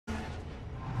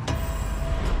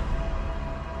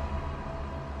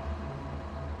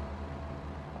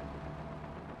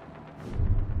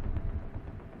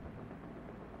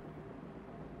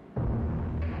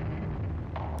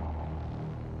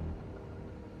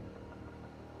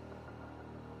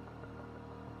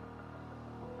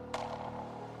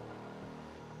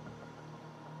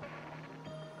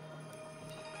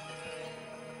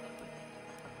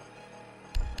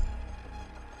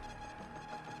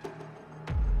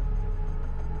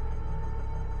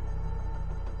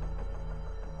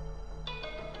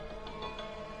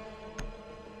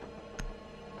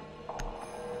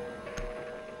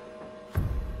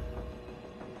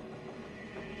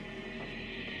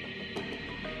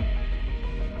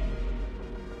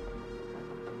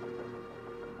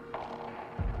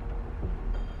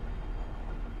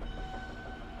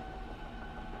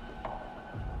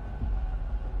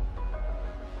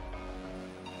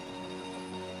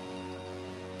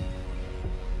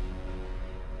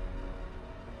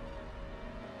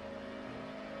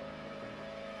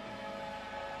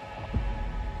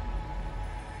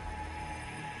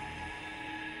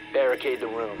barricade the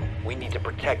room. We need to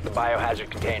protect the biohazard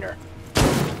container.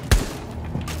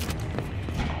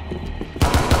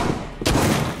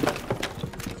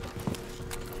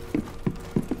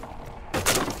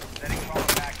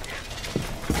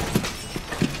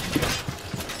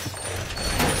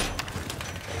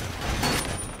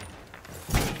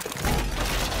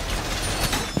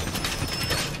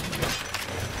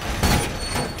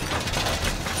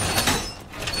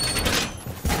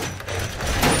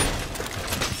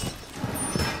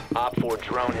 Op 4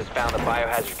 drone has found the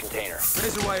biohazard container.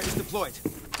 Razor wire is deployed.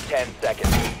 10 seconds.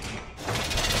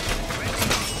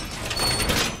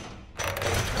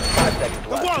 5 seconds The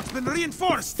left. wall's been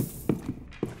reinforced!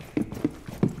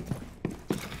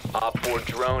 Op 4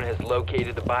 drone has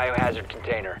located the biohazard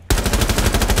container.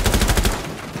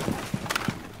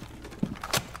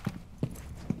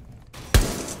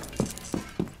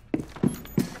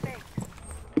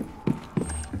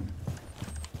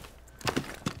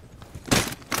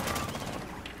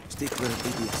 Stay clear of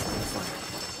ABS line of fire.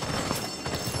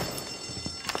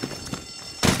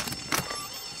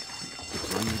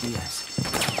 Deploying ABS.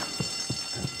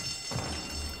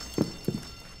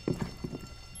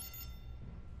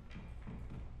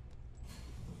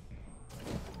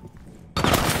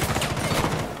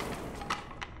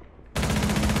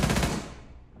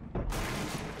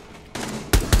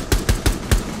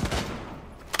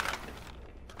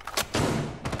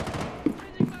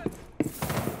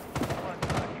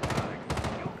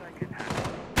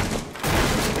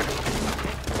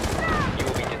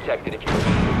 Detected if you remain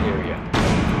in this area.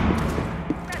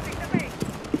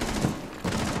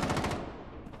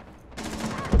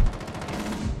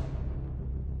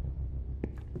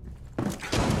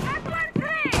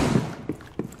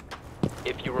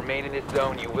 If you remain in this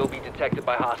zone, you will be detected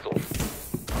by hostiles.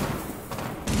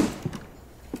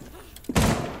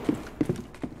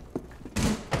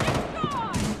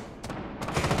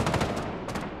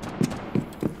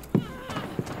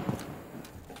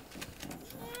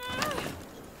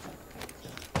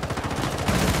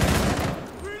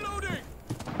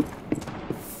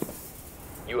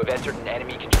 You have entered an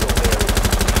enemy controlled area.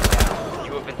 Now,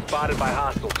 you have been spotted by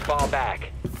hostiles. Fall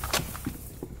back.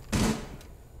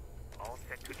 All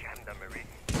set to gendarmerie.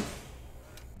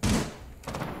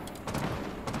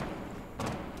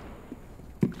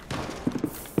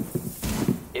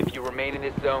 If you remain in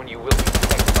this zone, you will be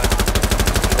detected by hostiles.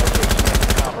 Your location has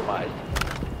been compromised.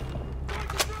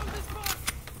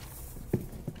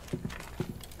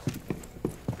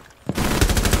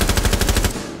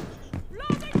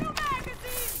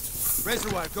 Razor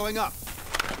wire going up.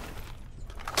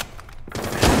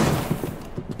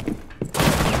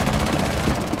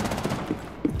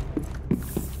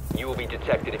 You will be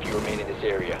detected if you remain in this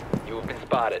area. You have been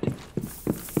spotted. You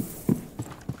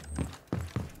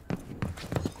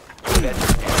have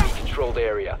entered an enemy controlled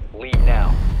area. Leave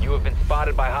now. You have been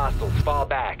spotted by hostiles. Fall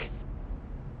back.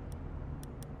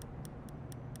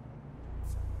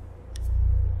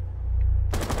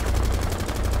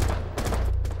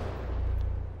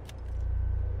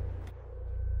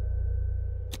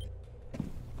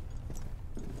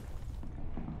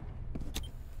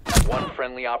 One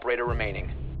friendly operator remaining.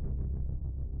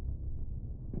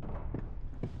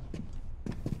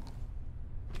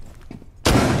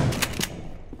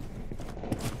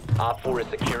 Op 4 is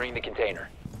securing the container.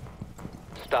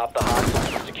 Stop the hostiles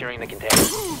from securing the container.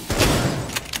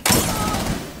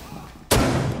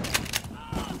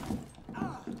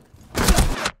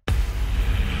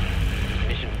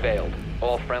 Mission failed.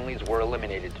 All friendlies were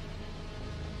eliminated.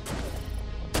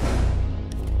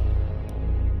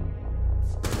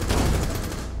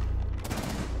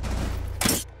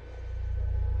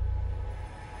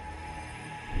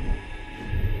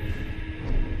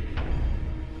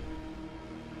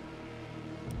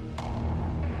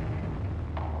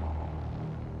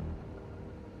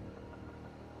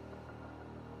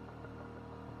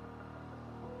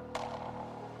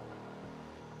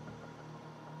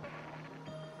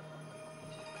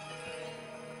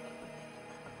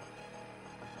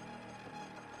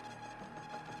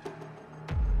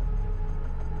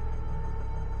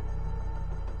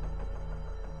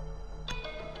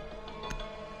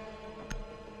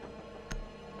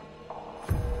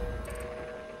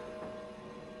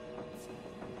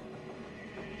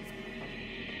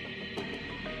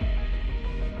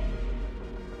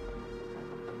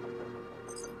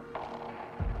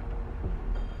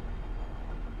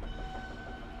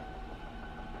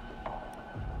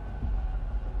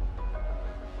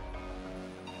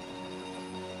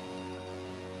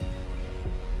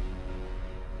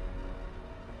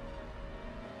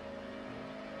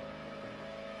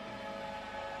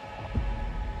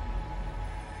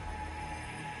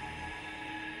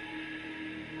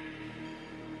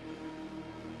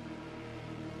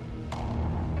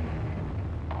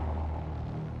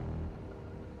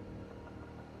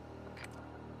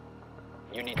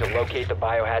 You need to locate the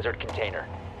biohazard container.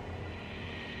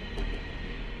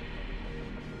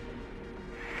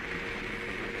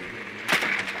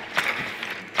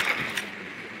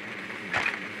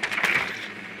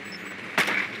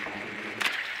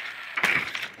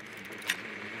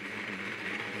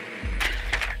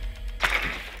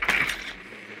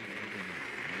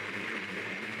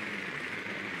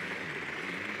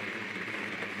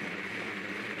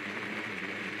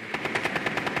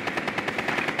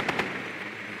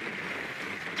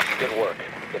 Good work.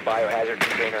 The biohazard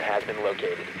container has been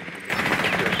located.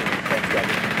 Insertion in 10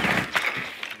 seconds.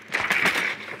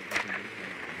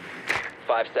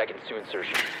 5 seconds to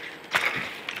insertion.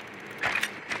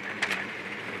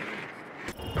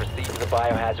 Proceed to the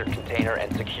biohazard container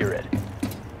and secure it.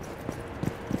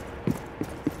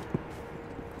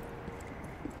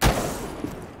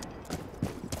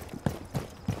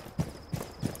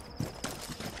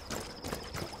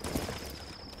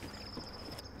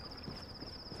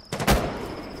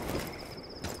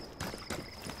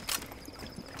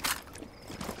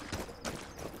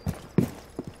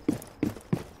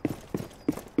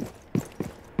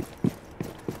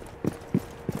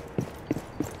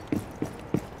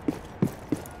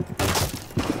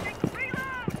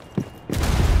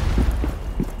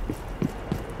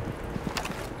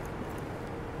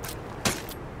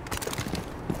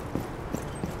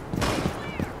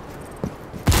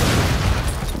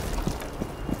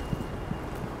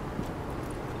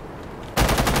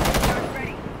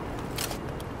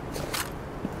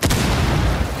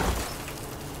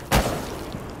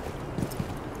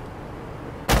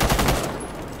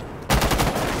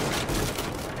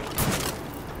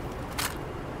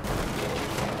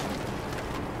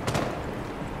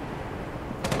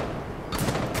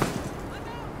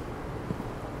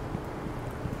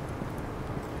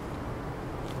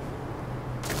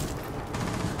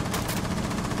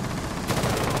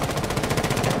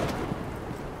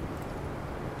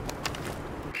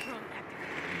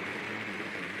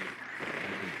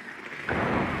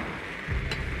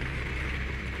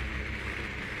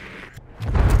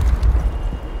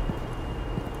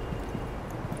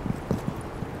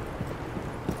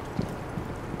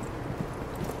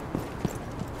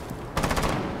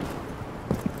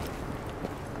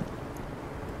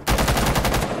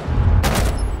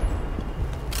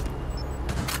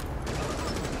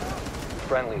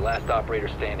 Friendly, last operator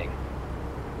standing.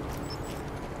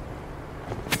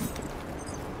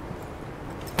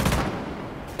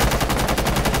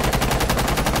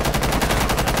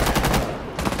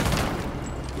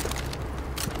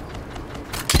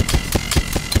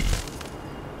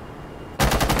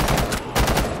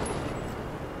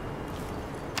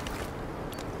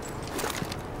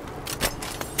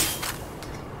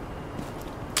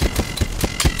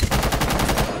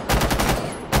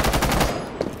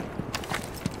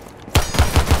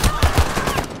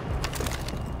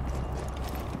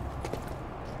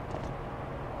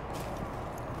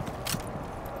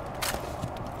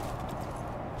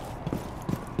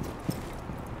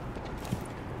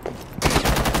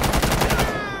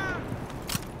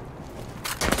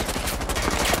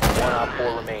 One op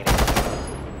 4 remaining.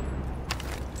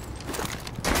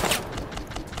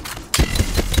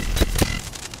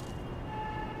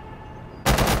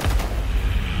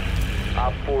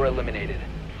 Op 4 eliminated.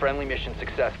 Friendly mission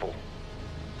successful.